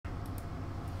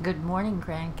Good morning,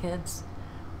 grandkids.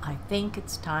 I think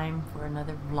it's time for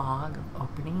another vlog of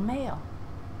opening mail.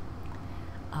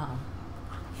 I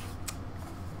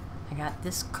got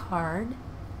this card.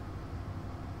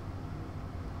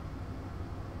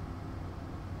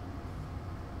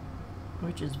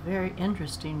 Which is very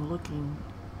interesting looking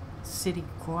city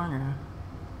corner.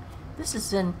 This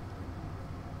is in,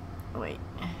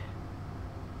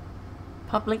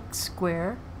 Public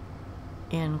Square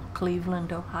in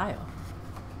Cleveland, Ohio.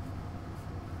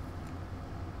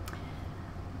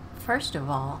 First of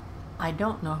all, I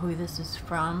don't know who this is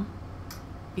from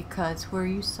because where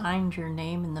you signed your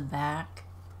name in the back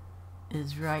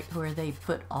is right where they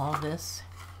put all this,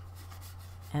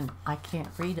 and I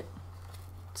can't read it.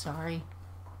 Sorry.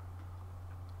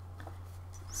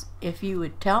 If you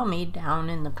would tell me down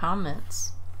in the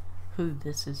comments who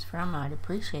this is from, I'd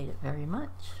appreciate it very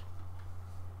much.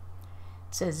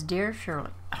 It says, "Dear Shirley,"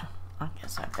 I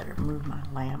guess I better move my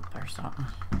lamp or something.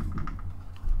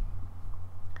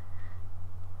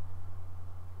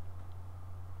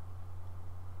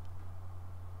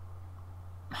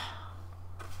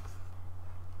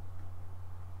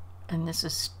 And this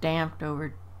is stamped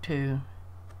over to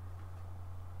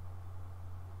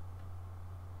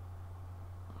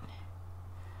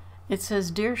it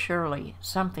says, "Dear Shirley,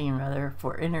 something or other,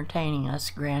 for entertaining us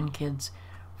grandkids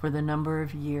for the number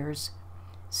of years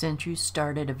since you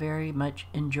started. I very much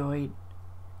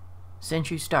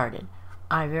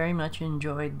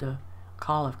enjoyed the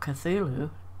Call of Cthulhu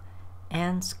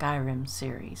and Skyrim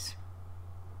series.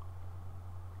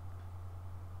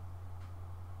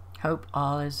 Hope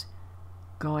all is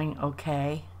going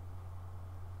okay.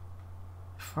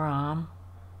 From,"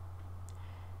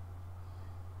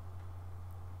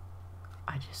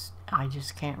 I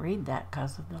just can't read that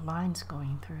because of the lines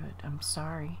going through it. I'm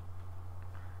sorry.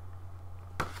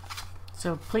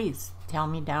 So please tell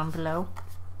me down below.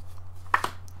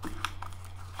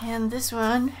 And this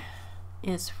one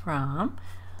is from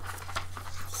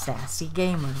Sassy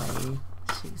Gamer Lady.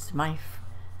 She's my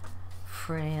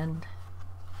friend.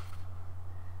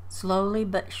 "Slowly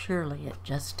but surely, it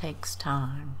just takes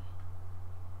time.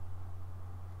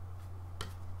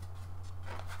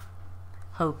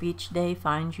 Hope each day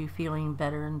finds you feeling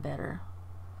better and better."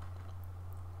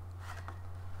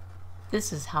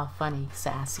 This is how funny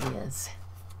Sassy is.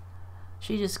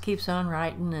 She just keeps on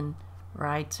writing and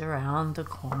writes around the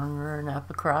corner and up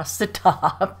across the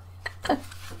top.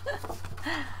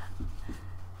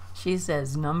 She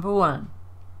says, "Number 1,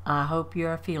 I hope you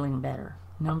are feeling better.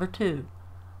 Number 2,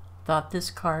 thought this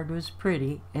card was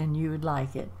pretty and you would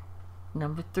like it.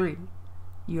 Number 3,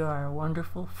 you are a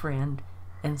wonderful friend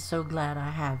and so glad I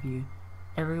have you.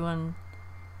 Everyone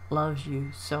loves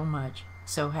you so much.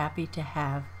 So happy to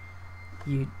have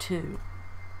you too.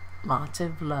 Lots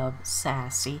of love,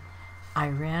 Sassy. I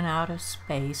ran out of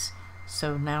space,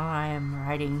 so now I am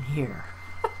writing here."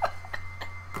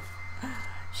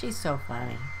 She's so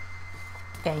funny.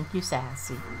 Thank you,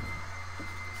 Sassy.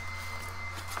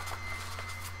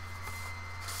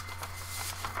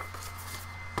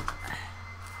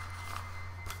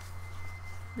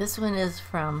 This one is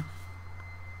from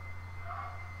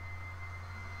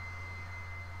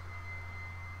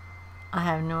I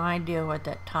have no idea what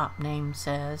that top name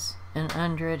says, and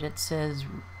under it it says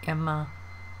Emma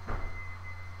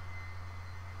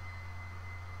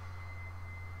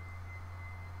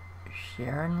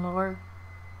Sharon Lord.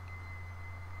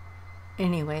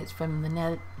 Anyway, it's from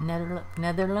the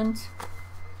Netherlands,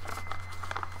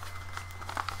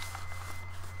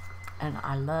 and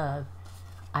I love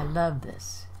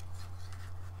this.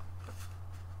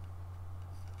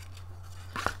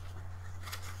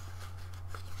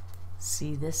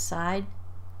 See this side?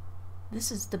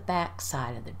 This is the back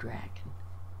side of the dragon.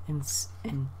 And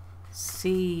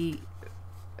see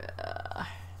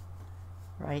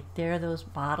right there, those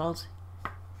bottles?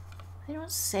 They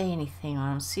don't say anything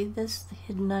on them. See this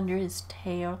hidden under his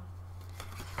tail?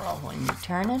 Well, when you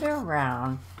turn it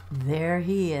around, there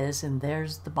he is, and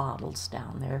there's the bottles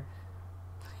down there.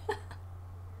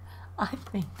 I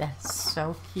think that's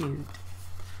so cute.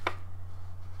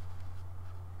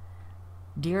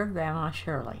 "Dear Grandma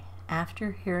Shirley,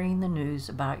 after hearing the news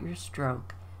about your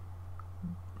stroke,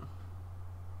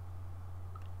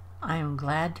 I am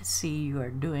glad to see you are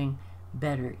doing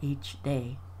better each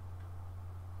day.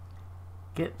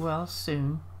 Get well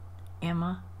soon.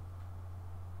 Emma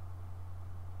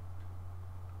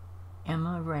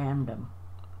Random.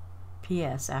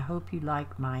 P.S. I hope you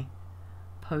like my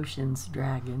potions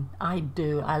dragon." I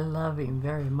do. I love him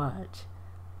very much.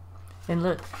 And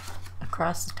look,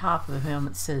 across the top of him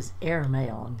it says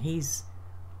airmail, and he's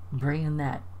bringing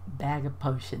that bag of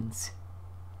potions.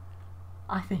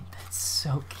 I think that's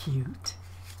so cute.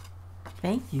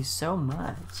 Thank you so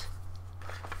much.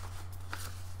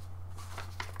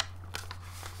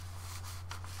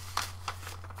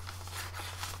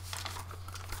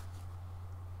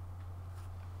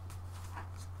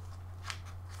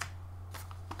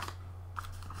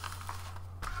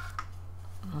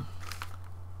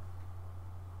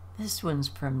 This one's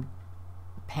from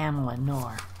Pamela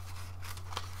Knorr.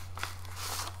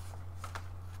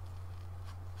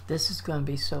 This is going to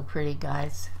be so pretty,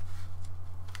 guys.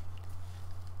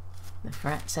 The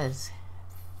front says,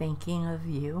 "Thinking of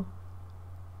you."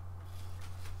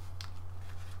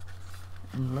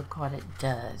 And look what it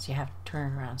does. You have to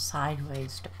turn around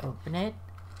sideways to open it.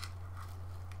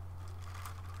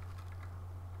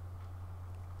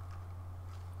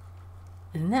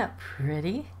 Isn't that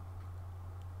pretty?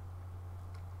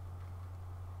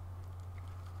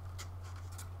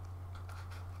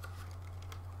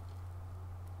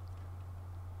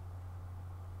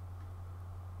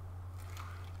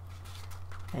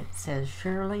 It says,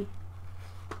 "Shirley,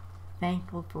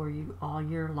 thankful for you all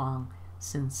year long.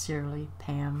 Sincerely,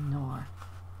 Pam Knorr."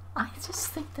 I just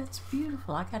think that's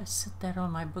beautiful. I gotta sit that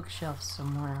on my bookshelf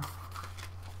somewhere.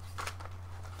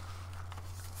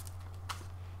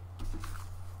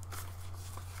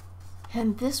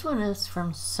 And this one is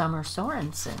from Summer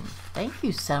Sorensen. Thank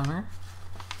you, Summer.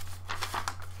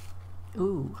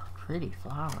 Ooh, pretty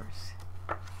flowers.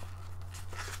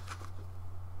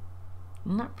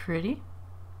 Isn't that pretty?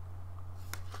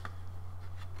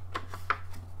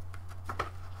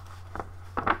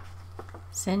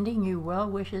 Sending you well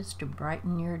wishes to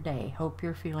brighten your day. Hope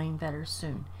you're feeling better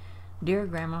soon. Dear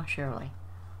Grandma Shirley,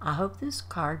 I hope this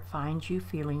card finds you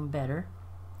feeling better.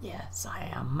 Yes, I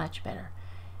am much better.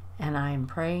 And I am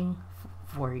praying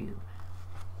for you.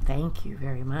 Thank you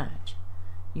very much.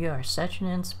 You are such an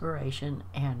inspiration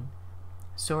and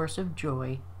source of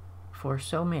joy for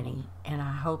so many, and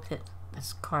I hope that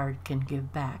this card can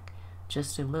give back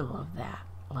just a little of that.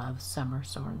 Love, Summer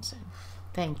Sorensen.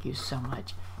 Thank you so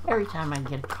much. Every time I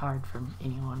get a card from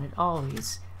anyone, it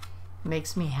always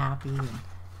makes me happy and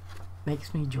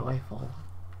makes me joyful.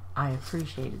 I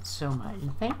appreciate it so much,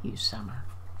 and thank you, Summer.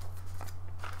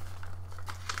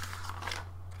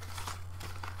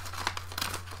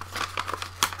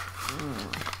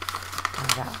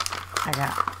 I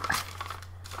got,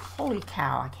 holy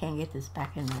cow, I can't get this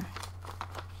back in there.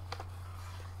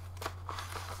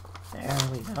 There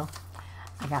we go.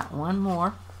 I got one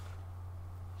more,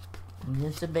 and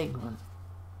this is a big one.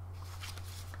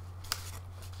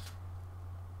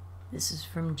 This is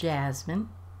from Jasmine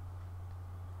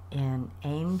in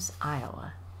Ames,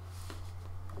 Iowa.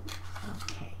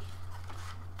 Okay.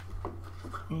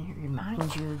 And it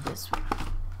reminds you of this one.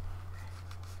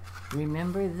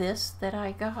 Remember this that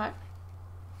I got?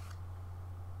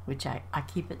 Which I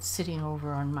keep it sitting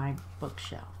over on my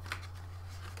bookshelf.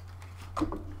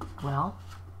 Well,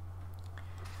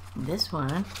 this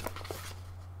one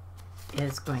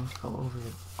is going to go over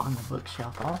on the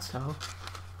bookshelf also.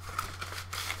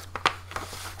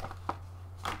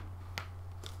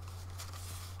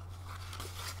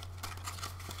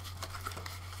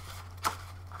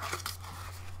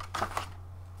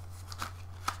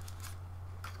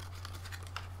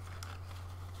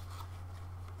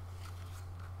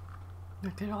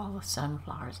 Look at all the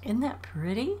sunflowers. Isn't that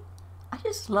pretty? I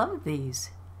just love these.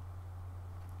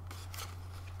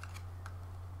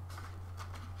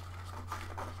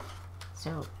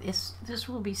 So this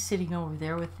will be sitting over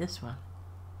there with this one.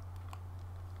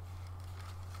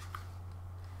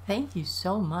 Thank you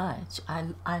so much.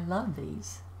 I love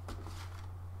these.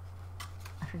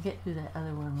 I forget who that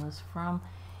other one was from,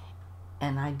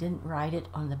 and I didn't write it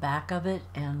on the back of it,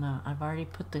 and I've already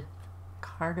put the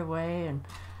card away, and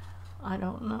I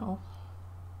don't know.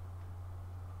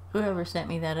 Whoever sent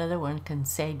me that other one can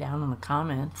say down in the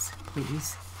comments,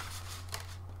 please.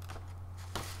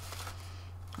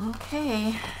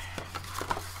 Okay.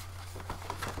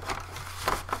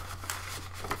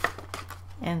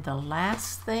 And the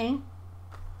last thing,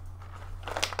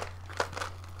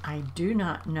 I do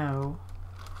not know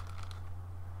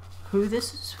who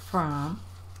this is from.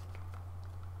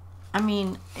 I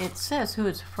mean, it says who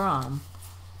it's from.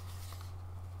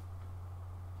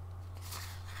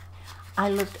 I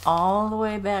looked all the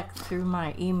way back through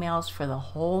my emails for the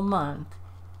whole month,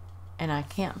 and I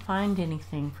can't find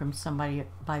anything from somebody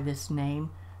by this name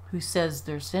who says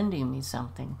they're sending me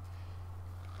something.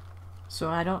 So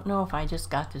I don't know if I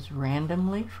just got this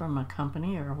randomly from a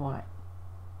company or what.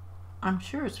 I'm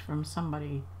sure it's from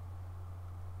somebody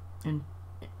in...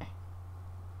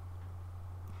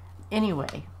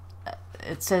 Anyway,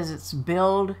 it says it's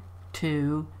billed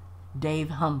to Dave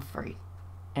Humphrey.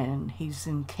 and he's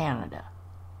in Canada.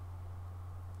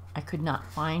 I could not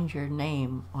find your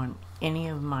name on any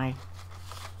of my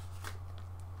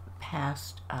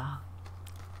past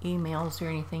emails or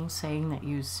anything saying that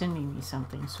you was sending me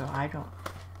something, so I don't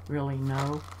really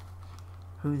know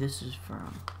who this is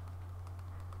from.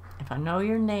 If I know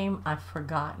your name, I've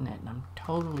forgotten it, and I'm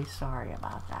totally sorry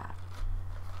about that.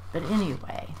 But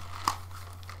anyway,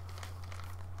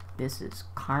 this is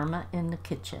Karma in the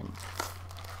Kitchen.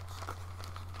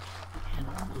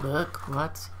 And look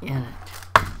what's in it.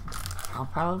 I'll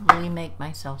probably make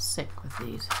myself sick with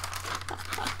these.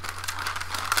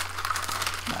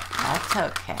 But that's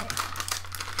okay.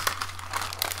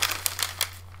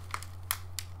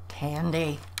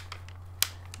 Candy.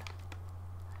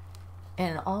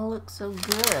 And it all looks so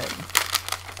good.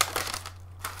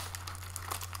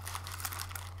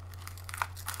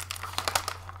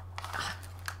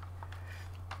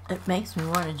 It makes me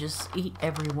want to just eat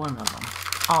every one of them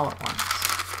all at once.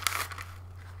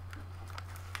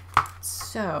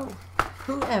 So,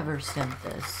 whoever sent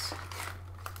this,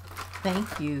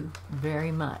 thank you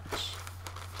very much.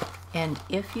 And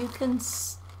if you can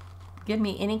give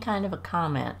me any kind of a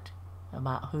comment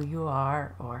about who you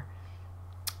are or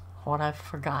what I've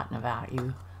forgotten about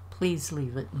you, please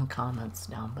leave it in the comments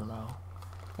down below.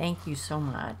 Thank you so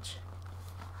much.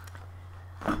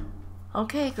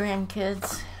 Okay,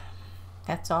 grandkids,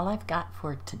 that's all I've got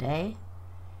for today,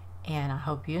 and I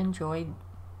hope you enjoyed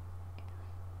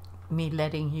me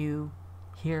letting you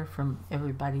hear from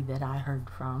everybody that I heard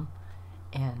from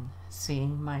and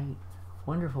seeing my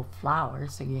wonderful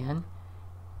flowers again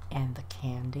and the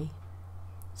candy.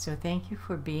 So thank you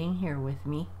for being here with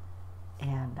me,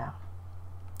 and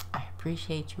I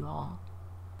appreciate you all.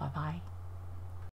 Bye-bye.